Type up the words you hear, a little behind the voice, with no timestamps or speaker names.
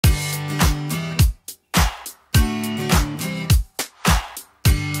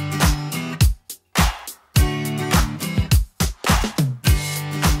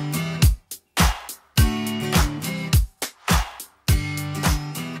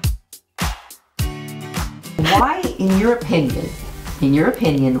why, in your opinion,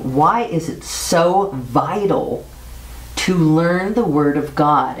 why is it so vital to learn the Word of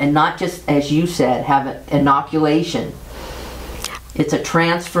God and not just, as you said, have an inoculation? It's a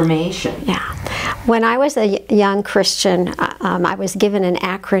transformation. Yeah. When I was a young Christian, I was given an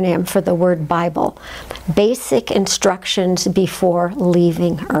acronym for the word Bible: Basic Instructions Before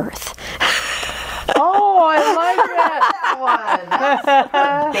Leaving Earth. Oh, I like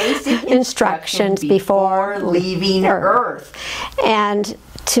that one. Basic instructions before leaving Earth. And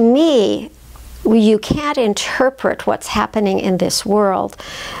to me, you can't interpret what's happening in this world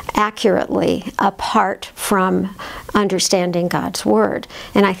accurately apart from understanding God's Word.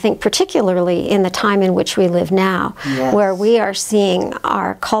 And I think particularly in the time in which we live now, Yes. where we are seeing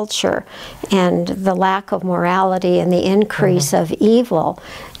our culture and the lack of morality and the increase of evil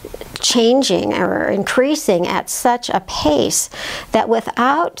changing or increasing at such a pace that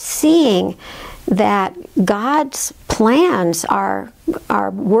without seeing that God's plans are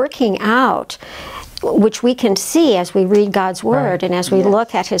working out, which we can see as we read God's Word and as we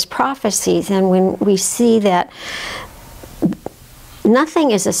look at His prophecies, and when we see that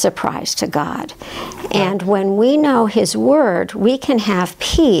nothing is a surprise to God. And when we know His Word, we can have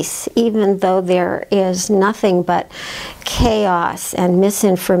peace even though there is nothing but chaos and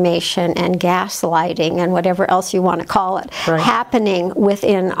misinformation and gaslighting and whatever else you want to call it happening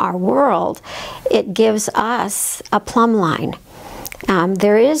within our world. It gives us a plumb line.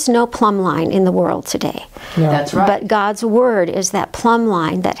 There is no plumb line in the world today. No. That's right. But God's Word is that plumb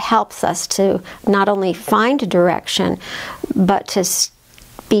line that helps us to not only find a direction, but to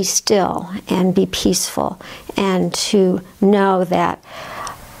be still and be peaceful, and to know that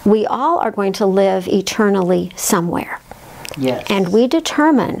we all are going to live eternally somewhere. Yes. And we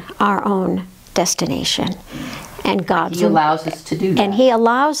determine our own destination. And He allows us to do that. And He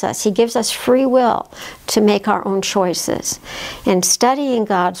allows us, He gives us free will to make our own choices. And studying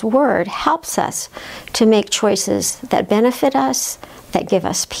God's Word helps us to make choices that benefit us, that give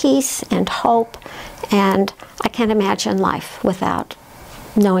us peace and hope. And I can't imagine life without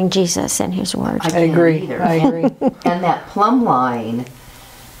knowing Jesus and His Word. I agree. either. I agree. And that plumb line,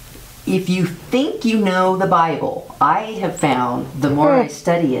 if you think you know the Bible, I have found the more I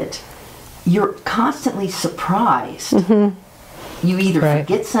study it, you're constantly surprised. You either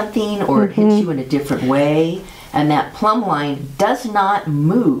forget something or it hits you in a different way, and that plumb line does not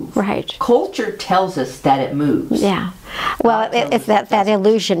move. Right. Culture tells us that it moves. Yeah. Well, it's that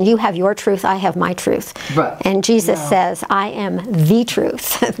illusion. You have your truth, I have my truth. Right. And Jesus says, I am the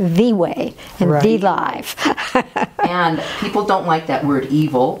truth, the way, and the life. And people don't like that word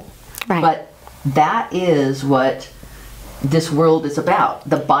evil, but that is what this world is about.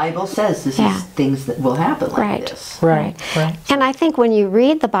 The Bible says this is things that will happen like this. Right. And I think when you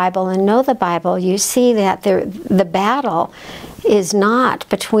read the Bible and know the Bible, you see that the battle is not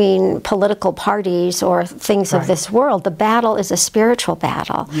between political parties or things of this world. The battle is a spiritual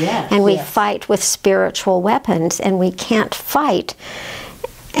battle. Yes. And we fight with spiritual weapons, and we can't fight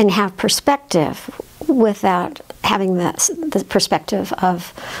and have perspective without having the perspective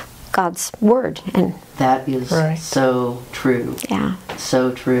of God's Word. And that is so true. Yeah.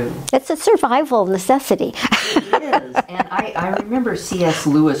 So true. It's a survival necessity. It is. And I remember C.S.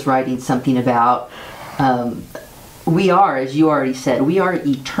 Lewis writing something about we are, as you already said, we are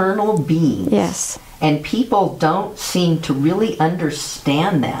eternal beings. Yes. And people don't seem to really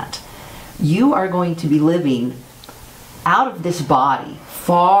understand that. You are going to be living out of this body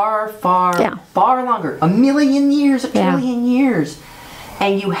far longer. 1,000,000 years, 1,000,000,000 years.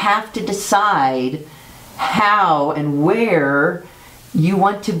 And you have to decide how and where you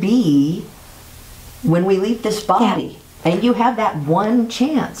want to be when we leave this body. And you have that one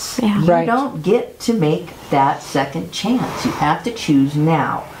chance. You don't get to make that second chance. You have to choose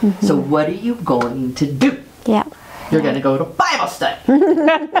now. So what are you going to do? You're going to go to Bible study.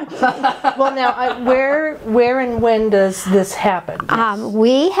 Well, now, where and when does this happen?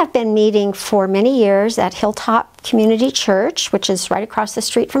 We have been meeting for many years at Hilltop Community Church, which is right across the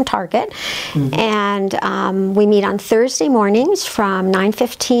street from Target. And we meet on Thursday mornings from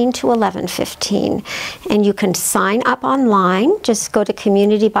 9:15 to 11:15. And you can sign up online. Just go to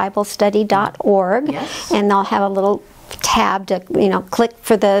communitybiblestudy.org, and they'll have a little tab to click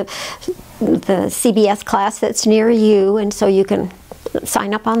for the CBS class that's near you, and so you can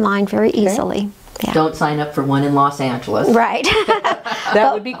sign up online very easily. Don't sign up for one in Los Angeles. Right.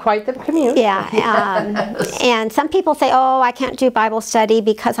 That would be quite the commute. And some people say, oh, I can't do Bible study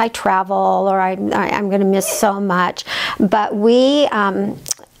because I travel, or I'm going to miss so much. But we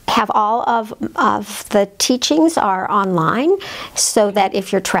have all of the teachings are online, so that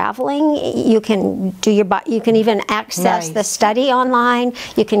if you're traveling, you can you can even access the study online.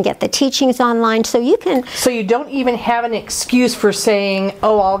 You can get the teachings online, so you can. So you don't even have an excuse for saying,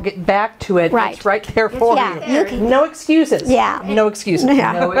 "Oh, I'll get back to it." Right. It's right there for you. No excuses. Yeah. No excuses.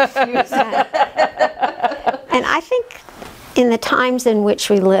 Yeah. No excuse. And I think in the times in which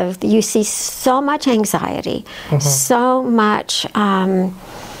we live, you see so much anxiety, so much, how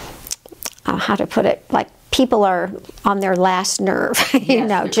to put it, like people are on their last nerve, you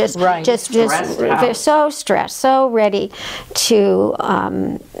know, just they're so stressed, so ready to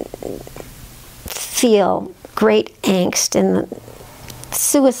feel great angst, and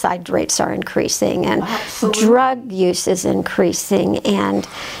suicide rates are increasing, and drug use is increasing, and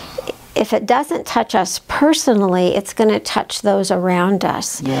if it doesn't touch us personally, it's going to touch those around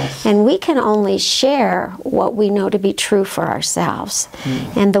us. Yes. And we can only share what we know to be true for ourselves.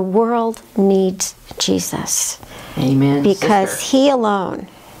 And the world needs Jesus. Amen. Because sister. He alone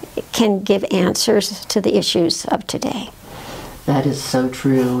can give answers to the issues of today. That is so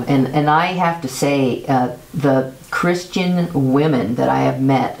true. And I have to say, the Christian women that I have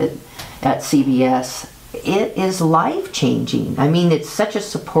met at CBS, it is life-changing. I mean, it's such a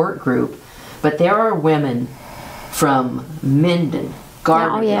support group, but there are women from Minden,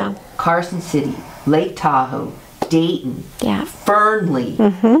 Gardnerville, Carson City, Lake Tahoe, Dayton, Fernley,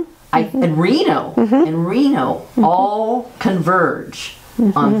 and Reno, all converge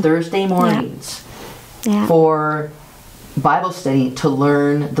on Thursday mornings for Bible study to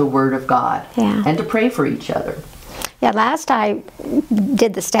learn the Word of God and to pray for each other. Yeah, last I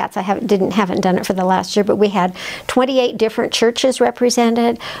did the stats, I haven't done it for the last year, but we had 28 different churches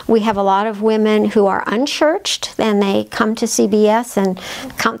represented. We have a lot of women who are unchurched, and they come to CBS and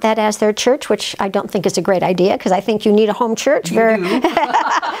count that as their church, which I don't think is a great idea, because I think you need a home church. Very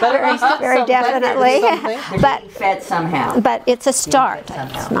definitely. But fed somehow. But it's a start.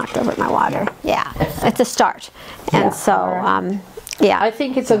 It's knocked over my water. Yeah, it's a start. And so... I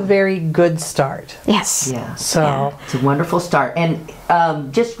think it's a very good start. Yes. Yeah. So it's a wonderful start. And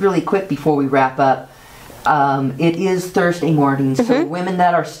just really quick before we wrap up, it is Thursday mornings, so women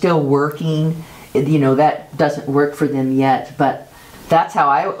that are still working, you know, that doesn't work for them yet. But that's how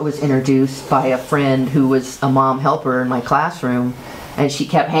I was introduced by a friend who was a mom helper in my classroom. And she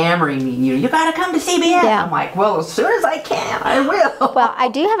kept hammering me, you got to come to CBS. Yeah. I'm like, well, as soon as I can, I will. Well, I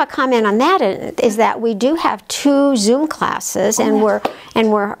do have a comment on that, is that we do have 2 Zoom classes, and we're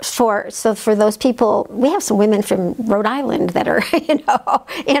for those people, we have some women from Rhode Island that are,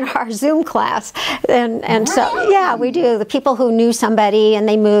 in our Zoom class. And so, yeah, we do. The people who knew somebody and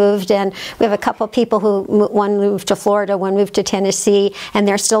they moved, and we have a couple of people who, one moved to Florida, one moved to Tennessee, and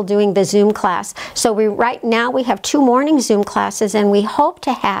they're still doing the Zoom class. So right now we have 2 morning Zoom classes, and we hope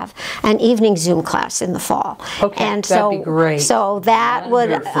to have an evening Zoom class in the fall. Okay, and that'd be great. So that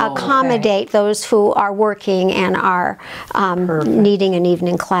would accommodate those who are working and are needing an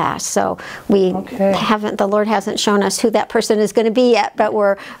evening class. So we haven't, the Lord hasn't shown us who that person is going to be yet, but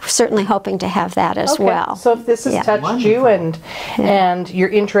we're certainly hoping to have that as well. So if this has touched you and you're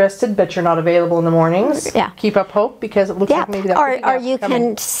interested, but you're not available in the mornings, keep up hope, because it looks like maybe that or you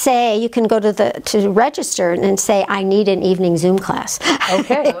can say, you can go to register and say, I need an evening Zoom class.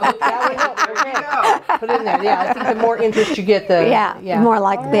 Okay. That would help. Put it in there. Yeah, I think the more interest you get, the more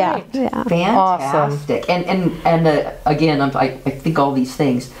likely. Right. Fantastic. Awesome. And again, I think all these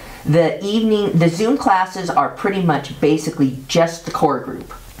things. The Zoom classes are pretty much basically just the core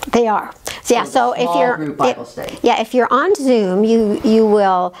group. They are. So if you're group Bible study. If you're on Zoom, you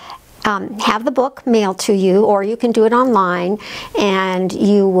will have the book mailed to you, or you can do it online, and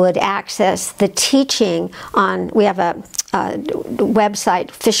you would access the teaching on. We have a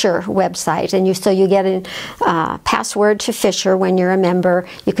website, Fisher website, and you get a password to Fisher when you're a member.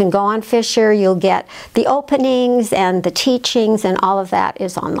 You can go on Fisher. You'll get the openings and the teachings, and all of that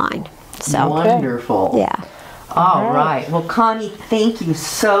is online. So wonderful. Yeah. All right. Well, Connie, thank you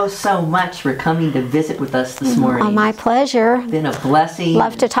so much for coming to visit with us this morning. Oh, my pleasure. It's been a blessing.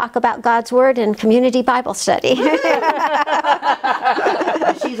 Love to talk about God's Word and community Bible study.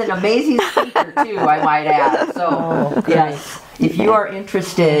 She's an amazing speaker, too, I might add. So, yes, if you are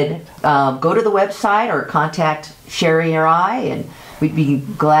interested, go to the website or contact Sherry or I, and we'd be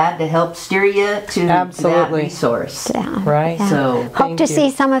glad to help steer you to that resource. Yeah. Right. Yeah. So hope to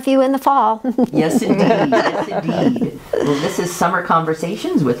see some of you in the fall. Yes, indeed. Yes, indeed. Well, this is Summer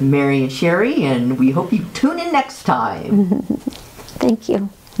Conversations with Mary and Sherry, and we hope you tune in next time. Thank you.